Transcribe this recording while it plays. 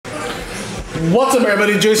What's up,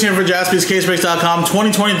 everybody? Jason here for JaspysCaseBreaks.com.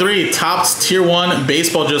 2023 Topps Tier 1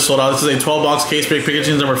 Baseball just sold out. This is a 12-box case break,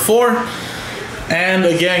 Pikachu's number 4. And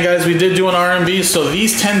again, guys, we did do an R&B, so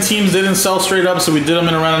these 10 teams didn't sell straight up, so we did them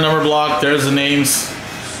in a random number block. There's the names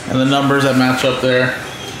and the numbers that match up there.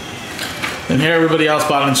 And here, everybody else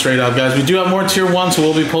bought in straight up, guys. We do have more Tier 1, so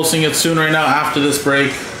we'll be posting it soon right now after this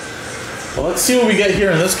break. Well, let's see what we get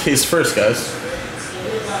here in this case first, guys.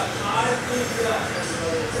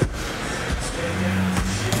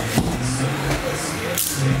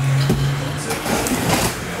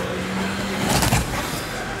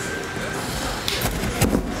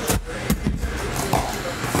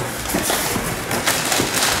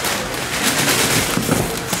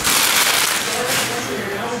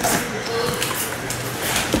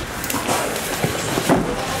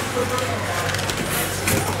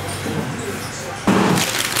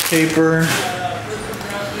 Paper,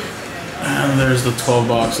 and there's the 12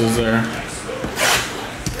 boxes there.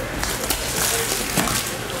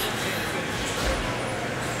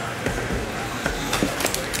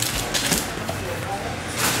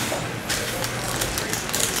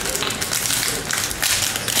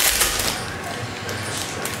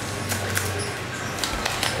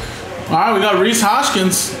 All right, we got Rhys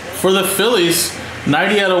Hoskins for the Phillies,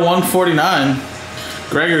 90 out of 149.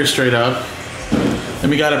 Gregory straight up. Then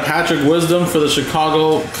we got a Patrick Wisdom for the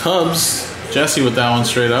Chicago Cubs. Jesse with that one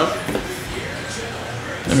straight up.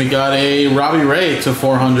 Then we got a Robbie Ray to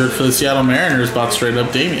 400 for the Seattle Mariners, bought straight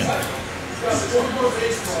up Damian.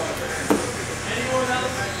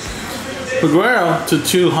 Aguero to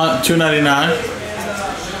 299.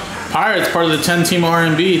 Pirates, part of the 10-team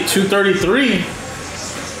R&B, 233.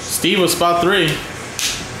 Steve with spot 3.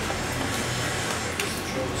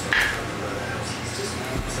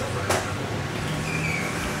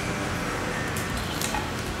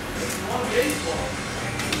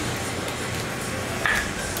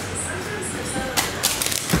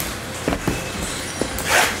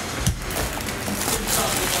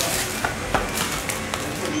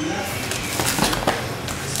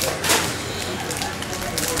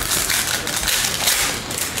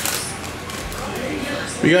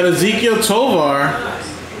 We got Ezekiel Tovar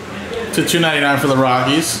to 299 for the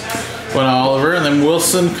Rockies, Gwen Oliver, and then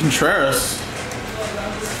Wilson Contreras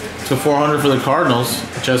to 400 for the Cardinals.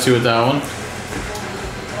 Jesse with that one.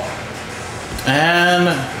 And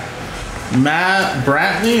Matt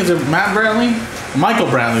Brantley, is it Matt Brantley? Michael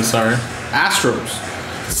Brantley, sorry. Astros,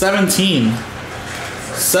 17.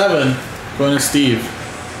 7 going to Steve.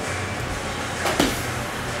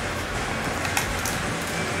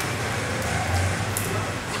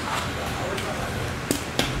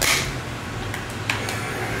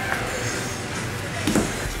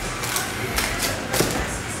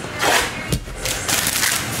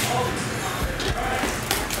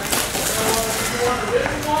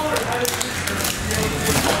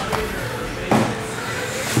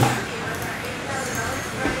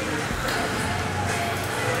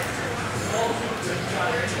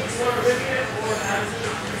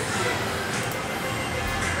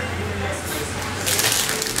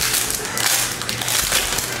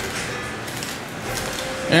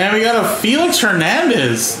 And we got a Felix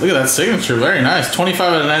Hernandez. Look at that signature. Very nice.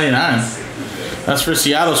 25 out of 99. That's for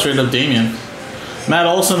Seattle, straight up Damian. Matt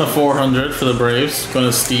Olson to 400 for the Braves. Going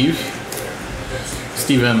to Steve.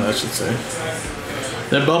 Steve M, I should say.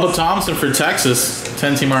 Then Bubba Thompson for Texas.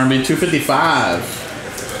 10-team R&B,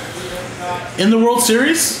 255. In the World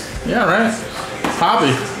Series? Yeah, right.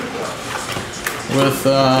 Poppy. With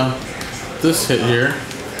this hit here.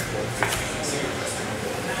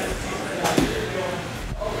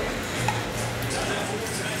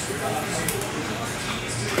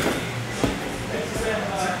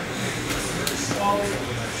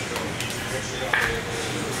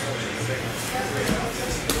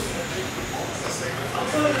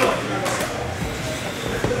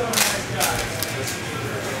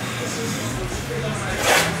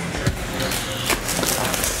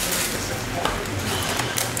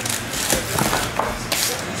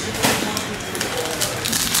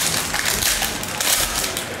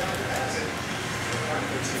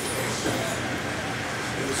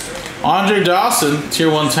 Andre Dawson, Tier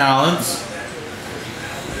 1 talents.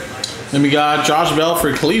 Then we got Josh Bell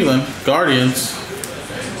for Cleveland, Guardians.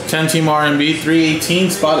 10-team R&B, 318.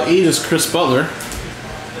 Spot 8 is Chris Butler.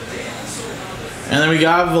 And then we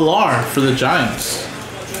got Villar for the Giants.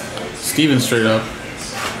 Steven straight up.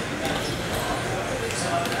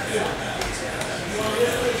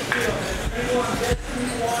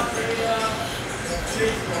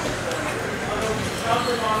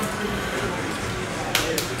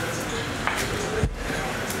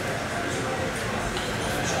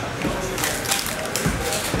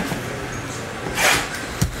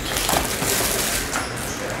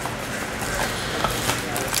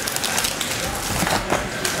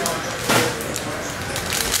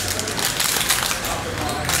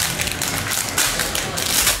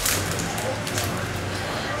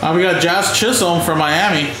 We got Jazz Chisholm from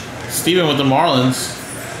Miami. Steven with the Marlins.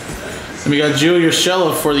 And we got Gio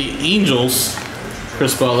Urshela for the Angels.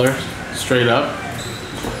 Chris Butler, straight up.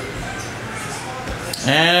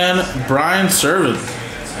 And Brian Serven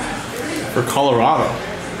for Colorado.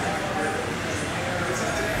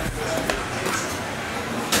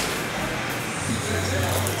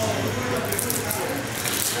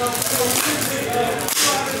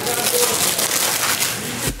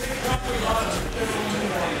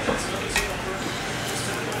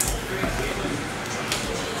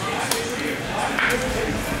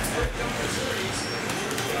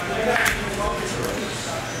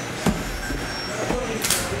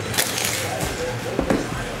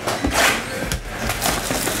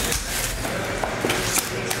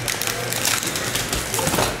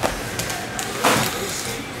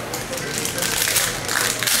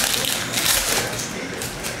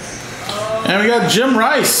 And we got Jim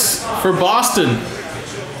Rice for Boston.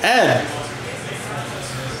 Ed.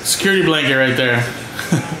 Security blanket right there.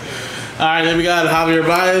 Alright, then we got Javier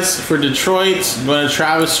Baez for Detroit. Going to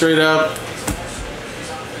Travis straight up.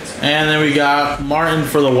 And then we got Martin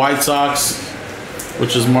for the White Sox,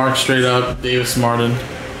 which is Mark straight up. Davis Martin.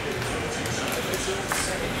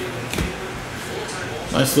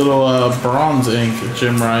 Nice little bronze ink,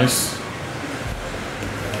 Jim Rice.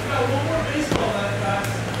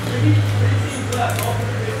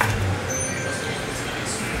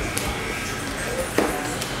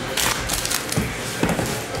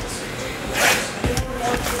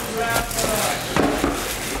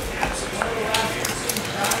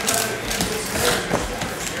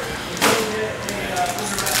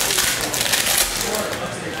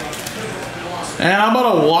 And how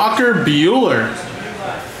about a Walker Buehler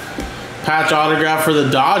patch autograph for the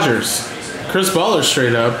Dodgers? Chris Butler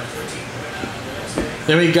straight up.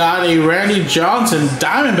 Then we got a Randy Johnson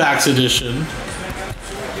Diamondbacks edition.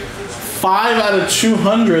 5 out of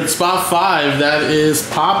 200, spot 5. That is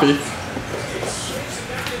Poppy.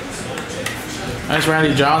 Nice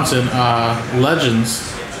Randy Johnson,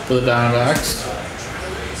 Legends for the Diamondbacks.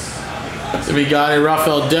 Then we got a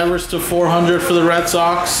Rafael Devers to 400 for the Red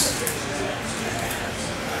Sox.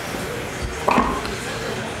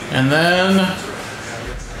 And then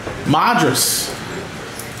Madras.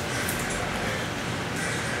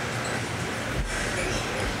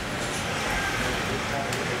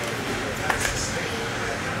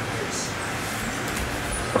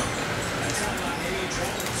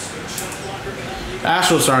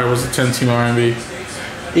 Astros, sorry, was a 10-team R&B.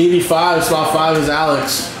 85, spot 5 is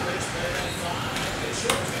Alex.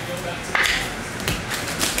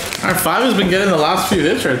 Alright, 5 has been getting the last few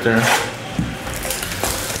hits right there.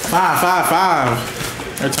 5, 5,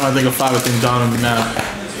 5. Every time I think of 5, I think Don would be mad.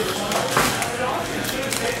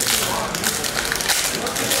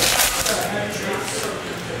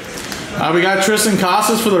 We got Tristan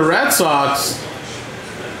Casas for the Red Sox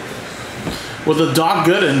with a Doc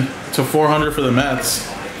Gooden to 400 for the Mets.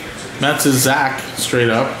 Mets is Zach, straight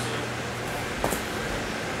up.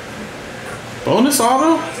 Bonus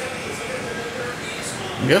auto?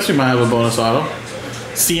 I guess we might have a bonus auto.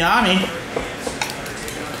 Ciani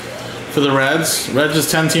for the Reds. Reds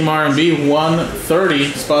is 10-team R&B,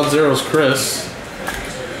 130. Spot 0 is Chris.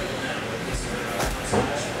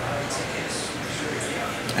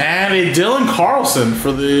 And a Dylan Carlson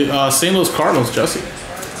for the St. Louis Cardinals, Jesse.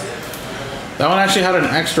 That one actually had an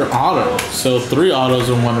extra auto, so 3 autos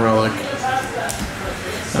in 1 relic.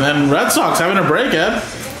 And then Red Sox having a break, Ed.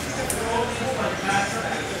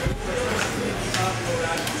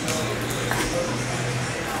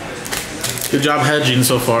 Good job hedging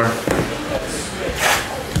so far.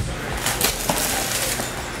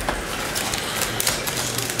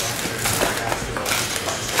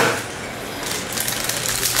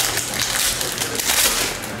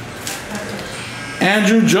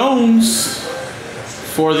 Andrew Jones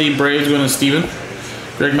for the Braves, going to Steven.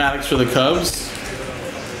 Greg Maddux for the Cubs.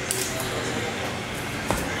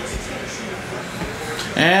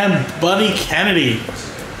 And Buddy Kennedy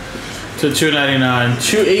to 299.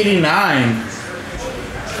 289.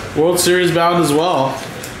 World Series bound as well.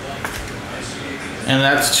 And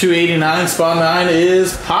that's 289. Spot 9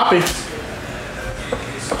 is Poppy.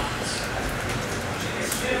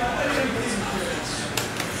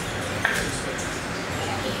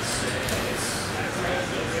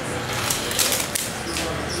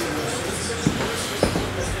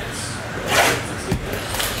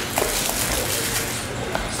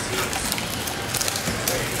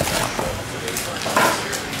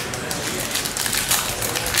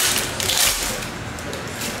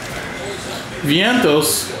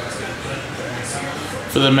 Vientos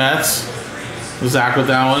for the Mets. Zach with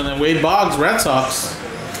that one. And Wade Boggs, Red Sox.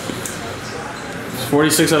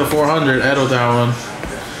 46 out of 400. Ed with that one.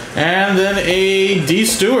 And then a D.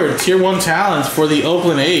 Stewart, Tier 1 talent for the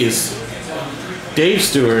Oakland A's. Dave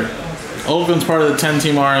Stewart. Oakland's part of the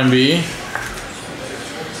 10-team R&B.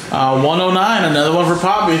 109, another one for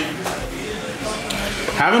Poppy.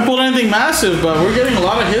 Haven't pulled anything massive, but we're getting a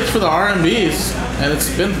lot of hits for the R&Bs. And it's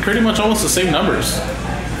been pretty much almost the same numbers.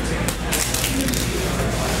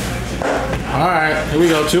 Alright, here we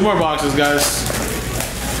go. 2 more boxes, guys.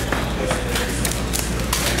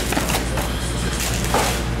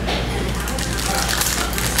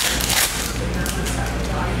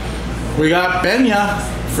 We got Benya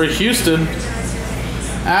for Houston.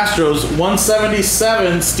 Astros,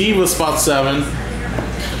 177. Steve with spot 7.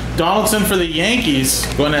 Donaldson for the Yankees.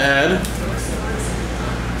 Going to Ed.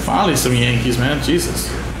 Finally some Yankees, man.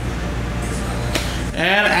 Jesus.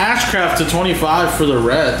 And Ashcraft to 25 for the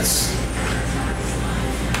Reds.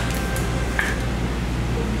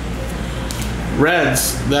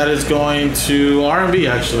 Reds, that is going to R&B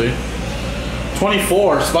actually.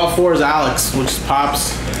 24, spot 4 is Alex, which is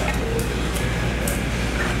Pops.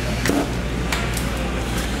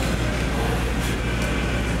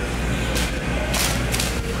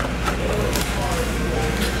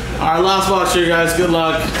 Alright, last box here, guys. Good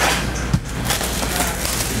luck. I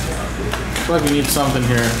feel like we need something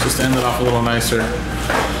here just to end it off a little nicer.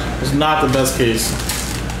 It's not the best case.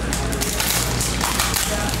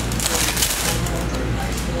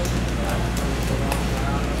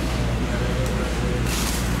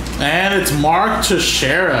 And it's Mark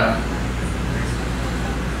Teixeira.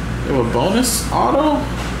 We have a bonus auto?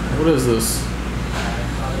 What is this?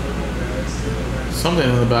 Something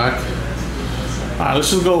in the back. Alright,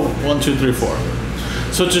 let's just go 1, 2, 3, 4.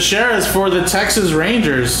 So Teixeira is for the Texas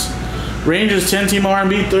Rangers. Rangers 10-team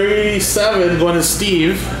R&B 37 going to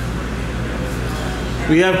Steve.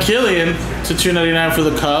 We have Killian to 299 for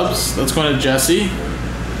the Cubs. That's going to Jesse.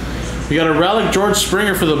 We got a relic George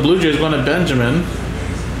Springer for the Blue Jays going to Benjamin.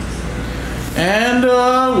 And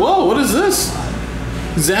whoa, what is this?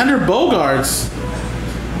 Xander Bogaerts.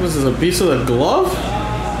 What is this? A piece of the glove?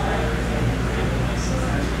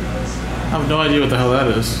 I have no idea what the hell that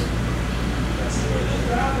is.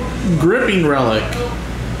 Gripping relic.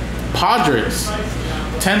 Padres.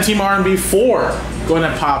 10-team R&B 4. Going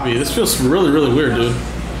at Poppy. This feels really, really weird, dude.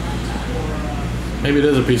 Maybe it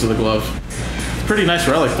is a piece of the glove. It's a pretty nice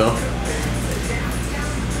relic, though.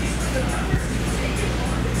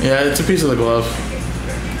 Yeah, it's a piece of the glove.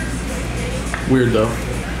 Weird, though.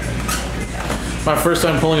 My first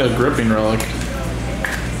time pulling a gripping relic.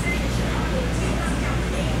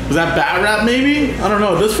 Is that bat wrap maybe? I don't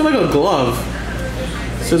know. It does feel like a glove.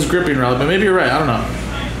 It says gripping relic, but maybe you're right. I don't know.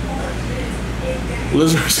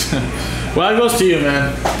 Lizards. Well, it goes to you,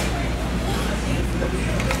 man.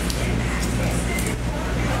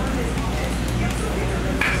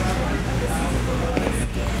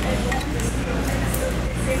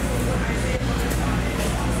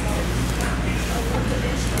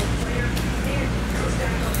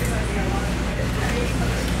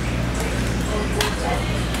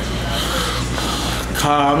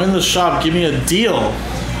 I'm in the shop. Give me a deal.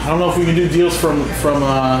 I don't know if we can do deals from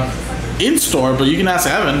in store, but you can ask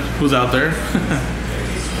Evan, who's out there.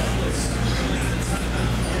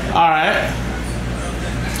 All right.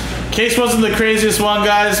 Case wasn't the craziest one,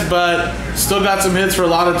 guys, but still got some hits for a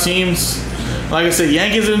lot of teams. Like I said,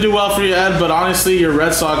 Yankees didn't do well for you, Ed, but honestly, your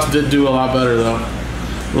Red Sox did do a lot better, though.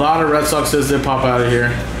 A lot of Red Sox hits did pop out of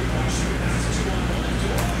here.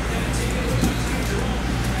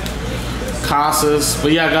 Casas.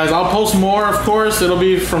 But yeah, guys, I'll post more, of course. It'll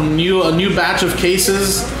be from a new batch of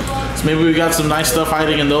cases. So maybe we got some nice stuff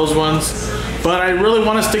hiding in those ones. But I really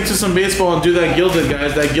want to stick to some baseball and do that Gilded,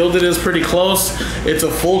 guys. That Gilded is pretty close. It's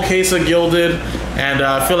a full case of Gilded. And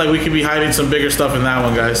I feel like we could be hiding some bigger stuff in that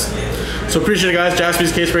one, guys. So appreciate it, guys.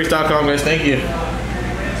 JaspysCaseBreaks.com, guys. Thank you.